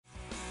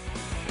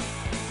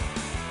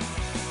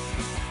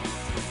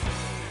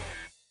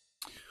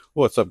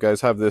What's up,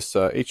 guys? Have this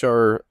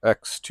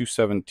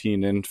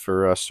HRX217 in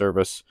for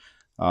service.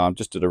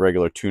 Just did a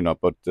regular tune-up,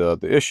 but the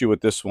issue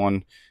with this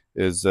one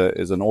is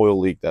an oil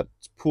leak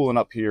that's pooling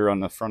up here on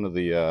the front of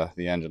the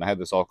engine. I had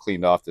this all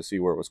cleaned off to see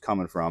where it was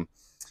coming from.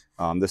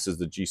 This is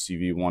the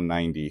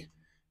GCV190,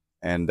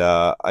 and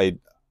I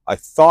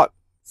thought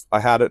I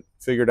had it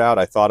figured out.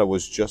 I thought it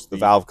was just the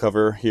valve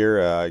cover here.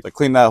 I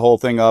cleaned that whole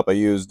thing up. I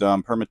used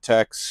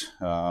Permatex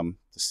to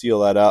seal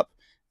that up,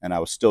 and I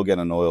was still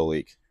getting an oil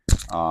leak.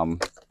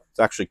 It's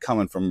actually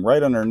coming from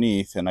right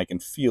underneath, and I can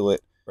feel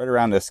it right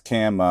around this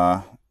cam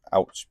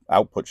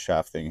output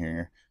shaft thing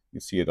here. You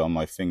can see it on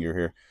my finger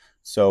here.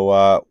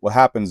 So what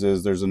happens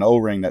is there's an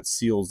O-ring that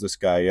seals this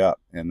guy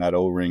up, and that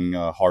O-ring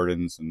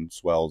hardens and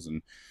swells,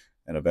 and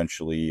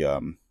eventually,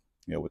 you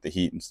know, with the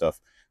heat and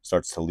stuff,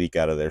 starts to leak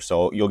out of there.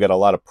 So you'll get a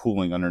lot of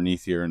pooling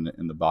underneath here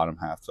in the bottom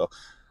half. So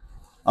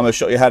I'm going to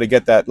show you how to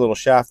get that little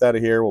shaft out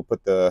of here. We'll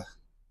put the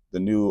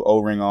new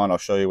O-ring on. I'll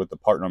show you what the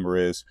part number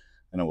is,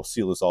 and then we'll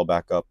seal this all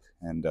back up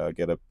and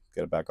get it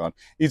back on.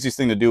 Easiest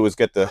thing to do is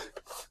get the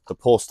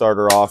pull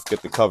starter off,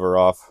 get the cover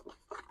off.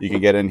 You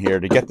can get in here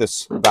to get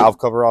this valve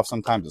cover off.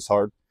 Sometimes it's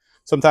hard.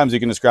 Sometimes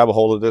you can just grab a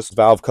hold of this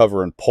valve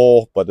cover and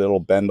pull, but it'll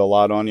bend a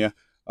lot on you.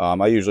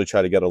 I usually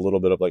try to get a little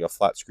bit of like a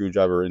flat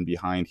screwdriver in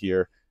behind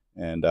here,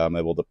 and I'm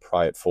able to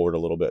pry it forward a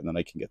little bit, and then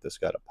I can get this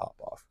guy to pop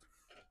off.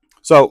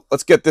 So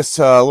let's get this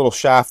little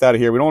shaft out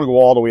of here. We don't want to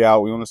go all the way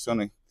out. We want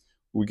to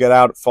get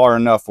out far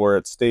enough where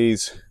it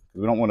stays.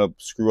 We don't want to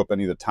screw up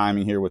any of the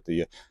timing here with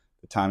the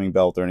timing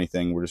belt or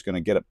anything. We're just going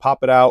to get it,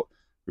 pop it out,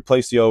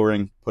 replace the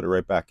O-ring, put it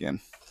right back in.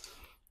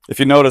 If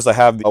you notice, I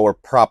have the mower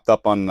propped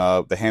up on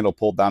the handle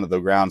pulled down to the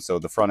ground, so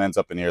the front end's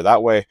up in here.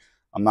 That way,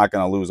 I'm not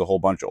going to lose a whole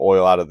bunch of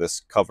oil out of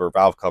this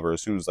valve cover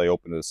as soon as I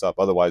open this up.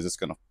 Otherwise, it's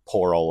going to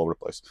pour all over the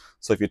place.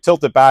 So if you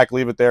tilt it back,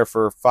 leave it there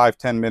for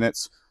 5-10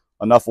 minutes,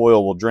 enough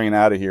oil will drain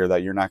out of here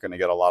that you're not going to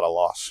get a lot of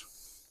loss.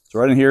 So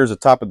right in here is the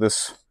top of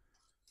this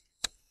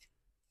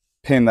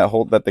pin that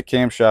the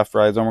camshaft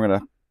rides on. We're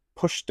going to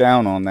push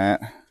down on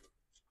that,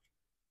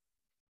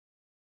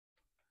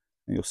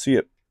 and you'll see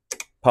it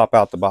pop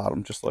out the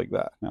bottom just like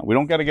that. Now, we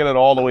don't got to get it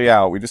all the way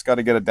out. We just got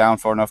to get it down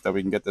far enough that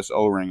we can get this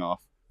O-ring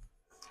off.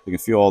 You can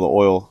feel all the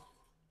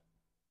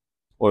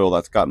oil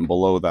that's gotten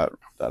below that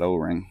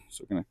O-ring.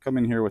 So we're going to come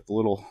in here with the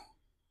little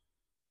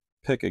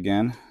pick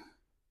again.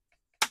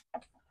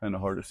 Kind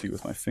of hard to see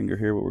with my finger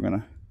here, but we're going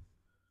to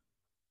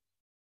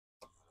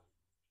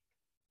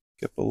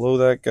get below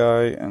that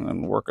guy and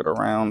then work it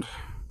around.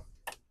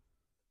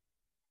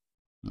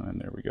 And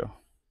there we go.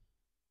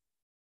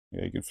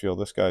 Yeah, you can feel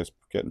this guy's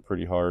getting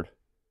pretty hard.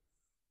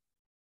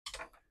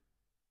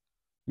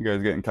 You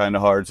guys getting kind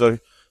of hard. So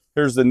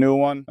here's the new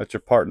one. That's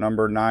your part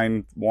number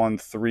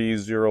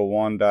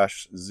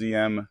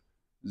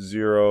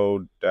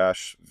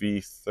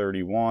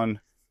 91301-ZM0-V31.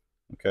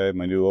 Okay,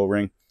 my new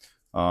O-ring.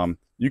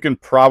 You can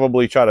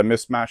probably try to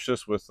mismatch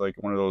this with like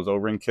one of those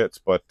O-ring kits,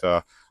 but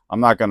I'm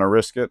not going to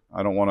risk it.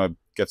 I don't want to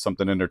get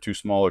something in there too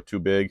small or too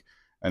big,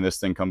 and this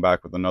thing come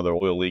back with another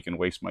oil leak and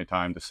waste my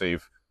time to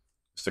save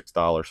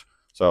 $6.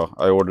 So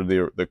I ordered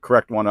the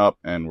correct one up,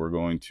 and we're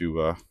going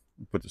to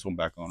put this one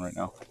back on right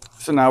now.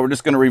 So now we're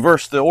just going to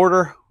reverse the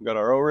order. We got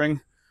our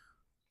O-ring.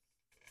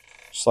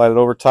 Slide it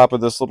over top of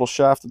this little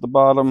shaft at the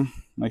bottom.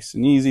 Nice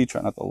and easy.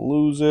 Try not to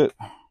lose it.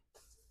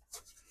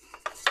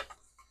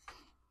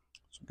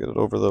 So get it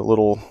over the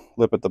little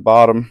lip at the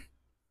bottom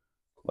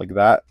like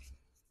that.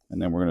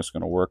 And then we're just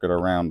going to work it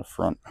around the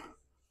front.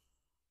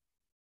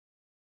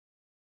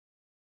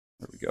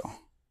 There we go.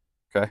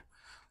 Okay.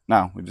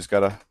 Now we just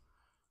got to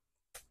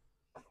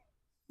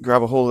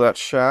grab a hold of that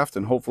shaft,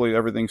 and hopefully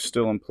everything's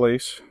still in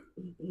place.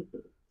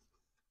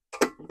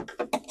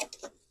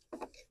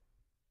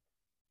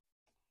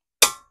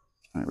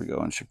 There we go,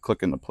 and should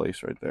click into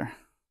place right there.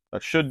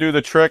 That should do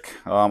the trick.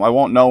 I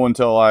won't know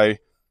until I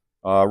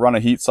run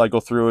a heat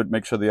cycle through it,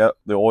 make sure the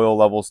oil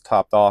level's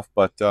topped off,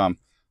 but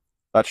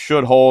that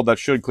should hold, that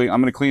should clean. I'm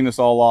going to clean this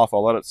all off.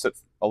 I'll let it sit,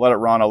 I'll let it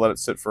run, I'll let it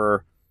sit for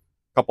a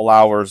couple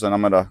hours, and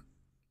I'm going to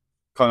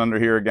cut under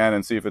here again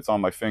and see if it's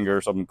on my finger.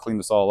 So I'm going to clean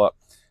this all up.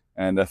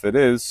 And if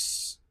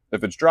it's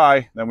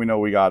dry, then we know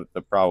we got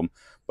the problem.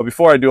 But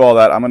before I do all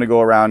that, I'm going to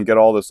go around and get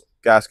all this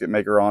gasket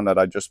maker on that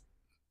I just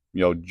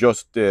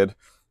did,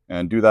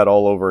 and do that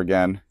all over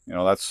again.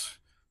 That's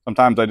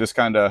sometimes I just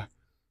kind of,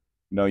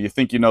 you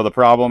think you know the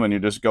problem and you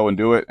just go and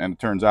do it, and it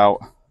turns out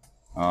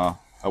that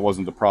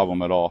wasn't the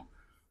problem at all.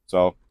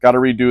 So got to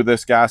redo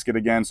this gasket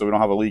again so we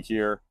don't have a leak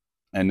here,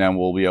 and then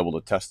we'll be able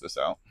to test this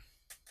out.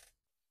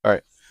 All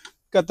right.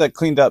 Got that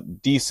cleaned up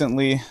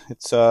decently.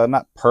 It's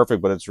not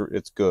perfect, but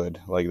it's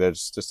good. Like,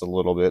 there's just a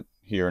little bit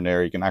here and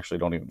there. You can actually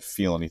don't even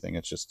feel anything.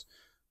 It's just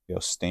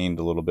stained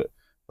a little bit.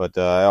 But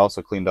I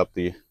also cleaned up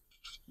the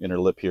inner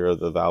lip here of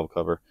the valve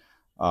cover.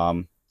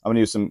 I'm gonna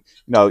use some.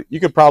 You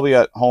could probably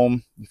at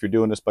home, if you're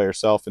doing this by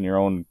yourself in your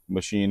own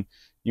machine,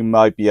 you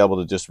might be able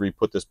to just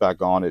re-put this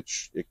back on. It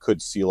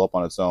could seal up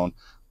on its own,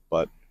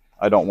 but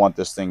I don't want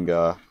this thing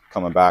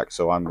coming back,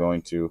 so I'm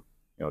going to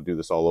do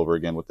this all over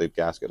again with the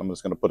gasket. I'm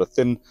just going to put a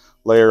thin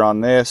layer on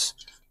this,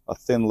 a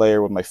thin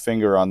layer with my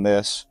finger on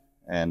this,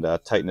 and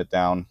tighten it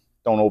down.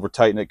 Don't over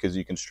tighten it because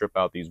you can strip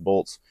out these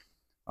bolts,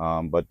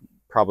 but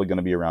probably going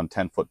to be around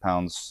 10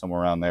 foot-pounds,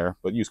 somewhere around there,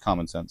 but use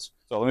common sense.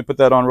 So let me put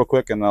that on real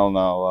quick, and then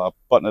I'll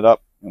button it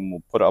up,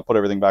 and I'll put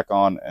everything back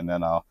on, and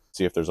then I'll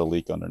see if there's a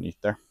leak underneath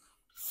there.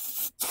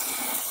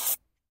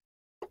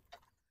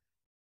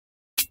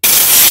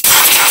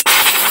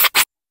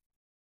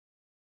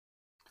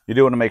 You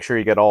do want to make sure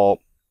you get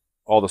all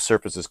the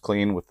surfaces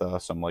clean with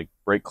some like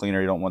brake cleaner.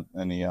 You don't want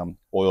any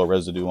oil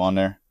residue on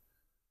there.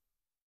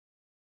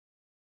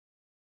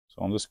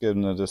 So I'm just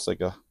giving it just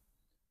like a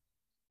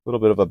little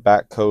bit of a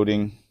back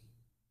coating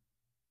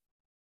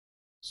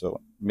so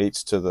it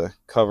mates to the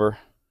cover.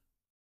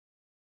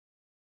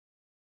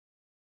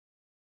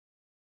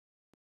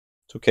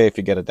 It's okay if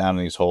you get it down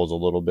in these holes a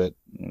little bit.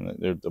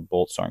 The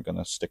bolts aren't going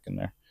to stick in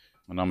there.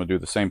 And I'm going to do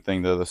the same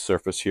thing to the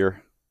surface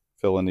here.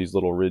 Fill in these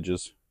little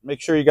ridges. Make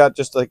sure you got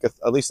just like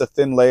at least a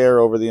thin layer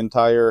over the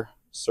entire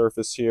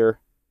surface here.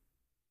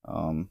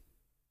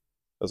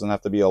 Doesn't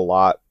have to be a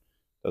lot.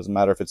 Doesn't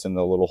matter if it's in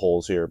the little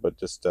holes here, but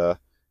just it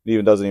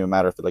even doesn't even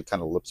matter if it like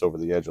kind of lips over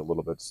the edge a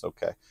little bit. It's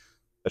okay.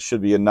 That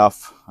should be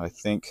enough, I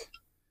think,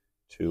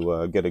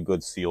 to get a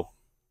good seal.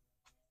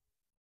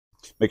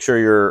 Make sure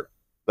you're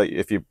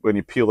when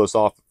you peel this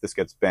off, if this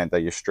gets bent,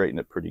 that you straighten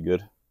it pretty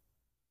good.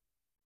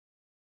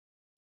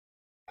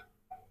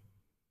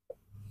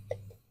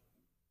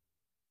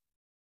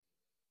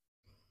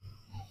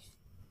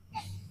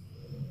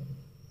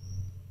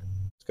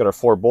 Let's get our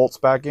 4 bolts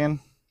back in.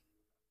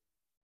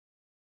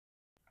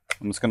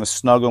 I'm just going to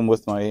snug them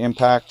with my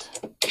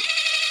impact.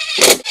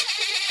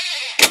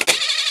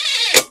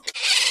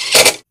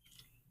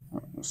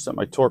 Set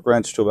my torque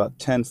wrench to about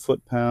 10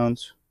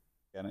 foot-pounds.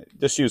 And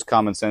just use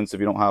common sense. If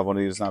you don't have one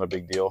of these, it's not a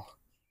big deal.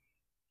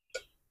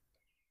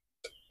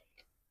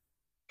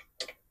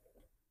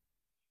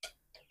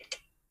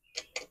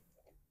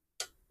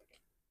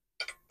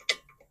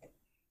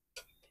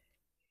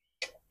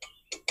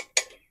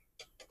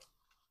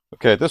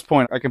 Okay, at this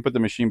point, I can put the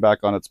machine back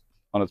on its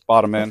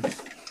bottom end,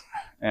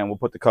 and we'll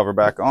put the cover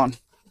back on.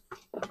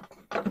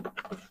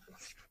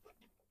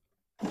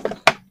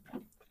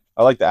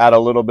 I like to add a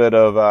little bit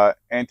of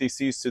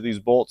anti-seize to these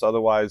bolts.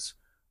 Otherwise,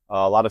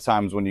 a lot of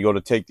times when you go to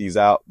take these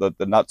out, the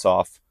nuts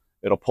off,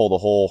 it'll pull the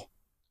whole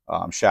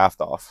shaft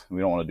off.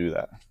 We don't want to do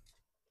that.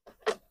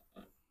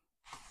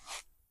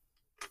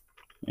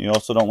 You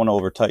also don't want to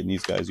over tighten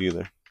these guys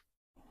either.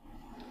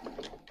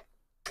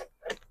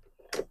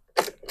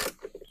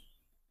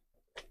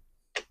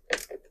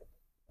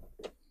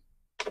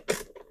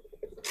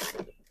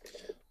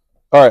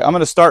 All right, I'm going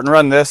to start and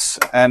run this,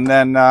 and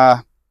then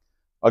I'll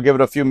give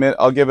it a few minutes.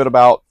 I'll give it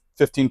about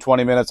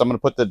 15-20 minutes. I'm going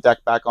to put the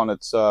deck back on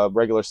its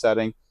regular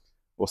setting.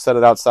 We'll set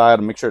it outside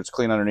and make sure it's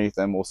clean underneath,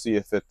 and we'll see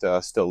if it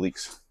still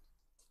leaks.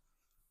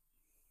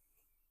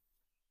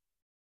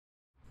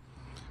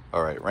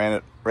 All right, ran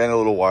it a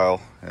little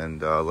while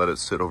and let it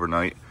sit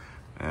overnight,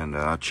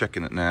 and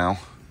checking it now,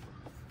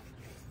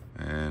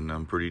 and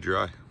I'm pretty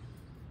dry.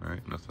 All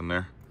right, nothing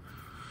there.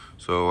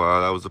 So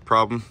that was the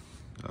problem.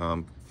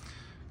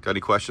 Got any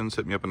questions,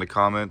 hit me up in the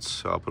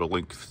comments. I'll put a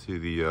link to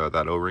the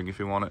that O-ring if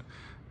you want it.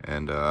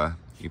 And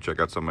you can check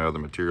out some of my other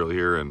material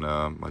here and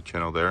my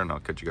channel there, and I'll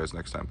catch you guys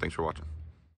next time. Thanks for watching.